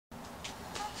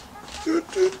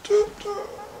What's good,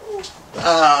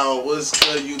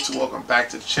 YouTube? Welcome back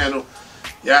to the channel.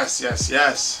 Yes.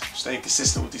 Staying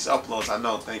consistent with these uploads. I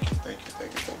know. Thank you.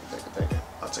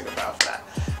 I'll take a bow for that.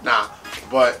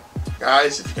 But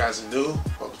guys, if you guys are new,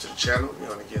 welcome to the channel. You're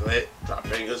gonna get lit. Drop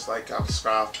bangers, like, comment,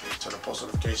 subscribe, turn on post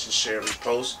notifications, share,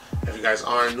 repost. If you guys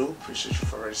aren't new, appreciate you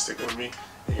for already sticking with me,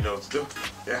 and you know what to do.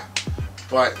 Yeah.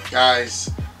 But guys,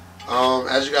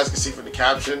 as you guys can see from the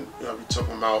caption, we're gonna be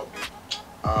talking about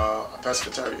a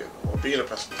pescatarian, or being a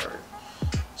pescatarian.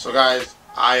 So guys,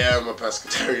 I am a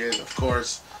pescatarian, of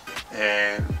course,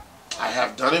 and I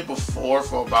have done it before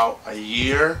for about a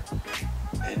year,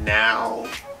 and now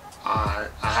I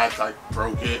had like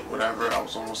broke it, whatever. I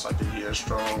was almost like a year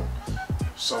strong.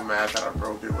 So mad that I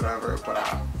broke it, whatever. But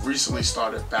I recently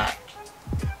started back,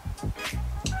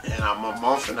 and I'm a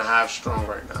month and a half strong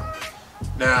right now.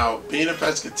 Now, being a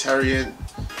pescatarian,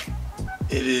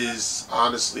 it is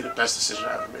honestly the best decision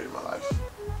I ever made in my life.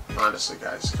 Honestly,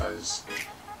 guys, because,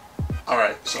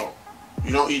 alright, so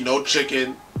you don't eat no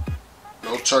chicken,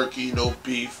 no turkey, no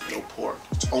beef, no pork.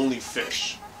 It's only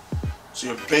fish. So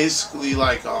you're basically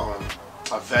like a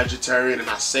vegetarian, and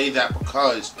I say that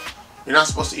because you're not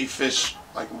supposed to eat fish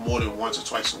like more than once or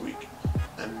twice a week.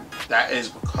 And that is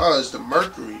because the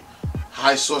mercury,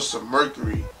 high sources of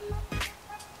mercury,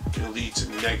 can lead to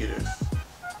negative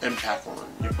impact on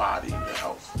your body and your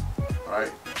health.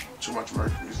 Alright? Too much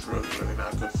mercury is really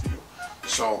not good for you.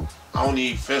 So I only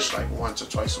eat fish like once or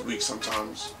twice a week,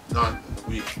 sometimes none in the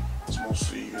week. It's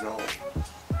mostly, you know,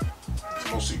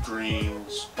 mostly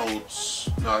greens, oats,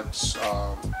 nuts,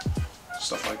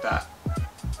 stuff like that.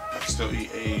 I can still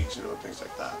eat eggs, you know, things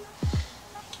like that.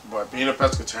 But being a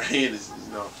pescatarian is,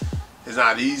 you know, it's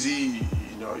not easy.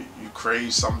 You know, you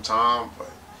crave sometime,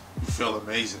 but you feel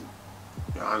amazing.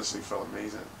 You honestly feel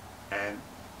amazing. And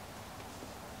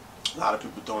a lot of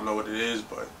people don't know what it is,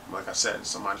 but like I said,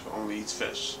 somebody who only eats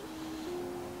fish.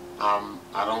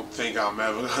 I don't think I'm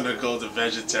ever gonna go to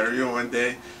vegetarian one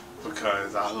day,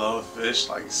 because I love fish.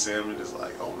 Like salmon is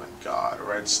like, oh my god,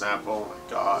 red snapper, oh my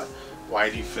god,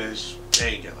 whitey fish,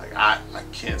 dang it, like I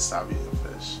can't stop eating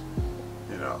fish.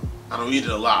 You know, I don't eat it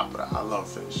a lot, but I love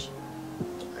fish.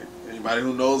 Like, anybody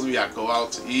who knows me, I go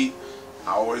out to eat,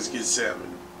 I always get salmon.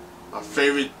 My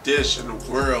favorite dish in the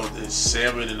world is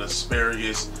salmon and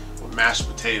asparagus with mashed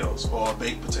potatoes, or a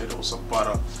baked potato with some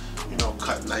butter, you know,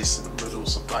 cut nice in the middle with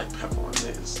some black pepper on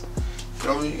this.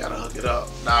 Feel me? You gotta hook it up.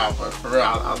 Nah, but for real,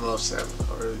 I love salmon.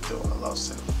 I really do. I love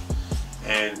salmon.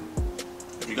 And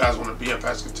if you guys want to be a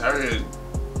pescatarian,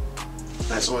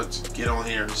 I just want to get on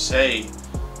here and say,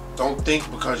 don't think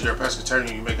because you're a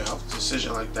pescatarian you make a healthy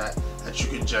decision like that you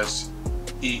can just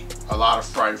eat a lot of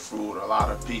fried food, a lot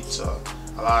of pizza,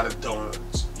 a lot of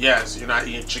donuts. Yes, you're not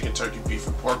eating chicken, turkey, beef,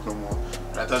 and pork no more.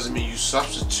 But that doesn't mean you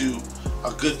substitute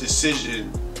a good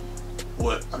decision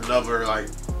with another like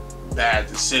bad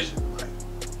decision.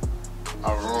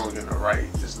 A wrong and a right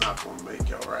is not gonna make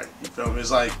it right. You feel me?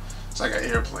 It's like an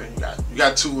airplane. You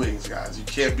got two wings, guys. You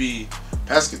can't be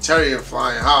pescatarian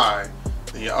flying high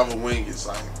and your other wing is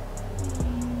like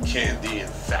candy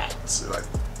and fat. So like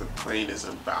the plane is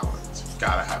imbalanced. You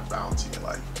gotta have balance in your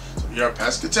life. So if you're a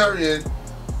pescatarian,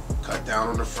 cut down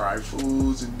on the fried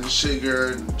foods and the sugar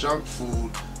and the junk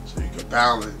food so you can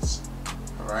balance.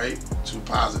 Alright? Two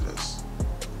positives.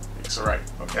 It's alright,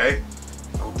 okay?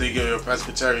 Don't think you're a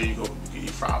pescatarian, you can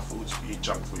eat fried foods, you can eat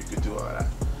junk food, you can do all that.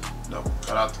 No,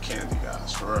 cut out the candy,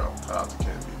 guys, for real. Cut out the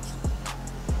candy.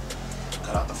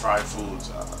 Cut out the fried foods,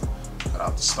 cut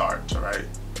out the starch, alright?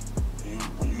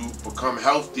 When you become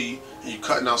healthy and you're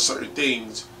cutting out certain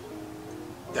things,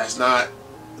 that's not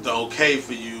the okay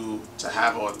for you to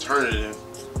have an alternative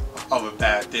of other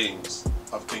bad things,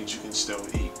 of things you can still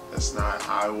eat. That's not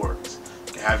how it works.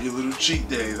 You can have your little cheat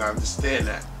days, I understand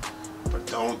that. But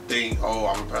don't think, oh,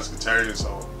 I'm a pescatarian,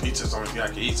 so pizza's the only thing I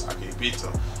can eat, so I can eat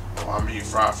pizza. Oh, I'm eating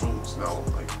fried foods. No,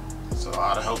 like, there's a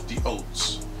lot of healthy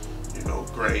oats, you know,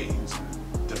 grains,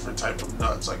 and different type of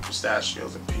nuts, like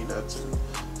pistachios and peanuts and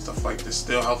stuff like this.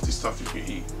 Still healthy stuff you can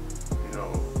eat, you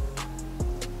know.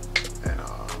 And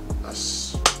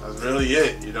that's really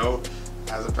it, you know.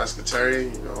 As a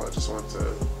pescatarian, you know, I just want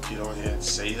to get on here and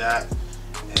say that.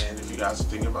 And if you guys are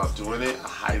thinking about doing it, I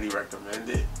highly recommend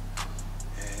it.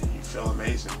 You feel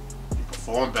amazing. You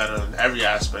perform better in every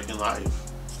aspect in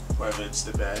life, whether it's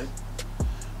the bed,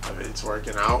 whether it's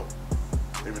working out,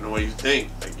 even the way you think.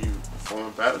 Like, you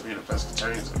perform better. Being a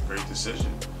pescatarian is a great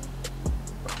decision.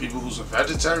 But people who's a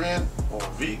vegetarian or a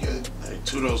vegan, hey,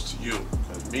 kudos to you.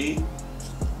 Because me,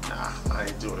 nah, I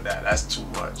ain't doing that. That's too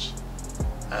much.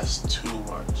 That's too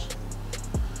much.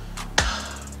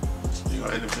 You're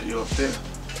gonna end the video up there.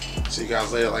 See you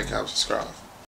guys later. Like, comment, subscribe.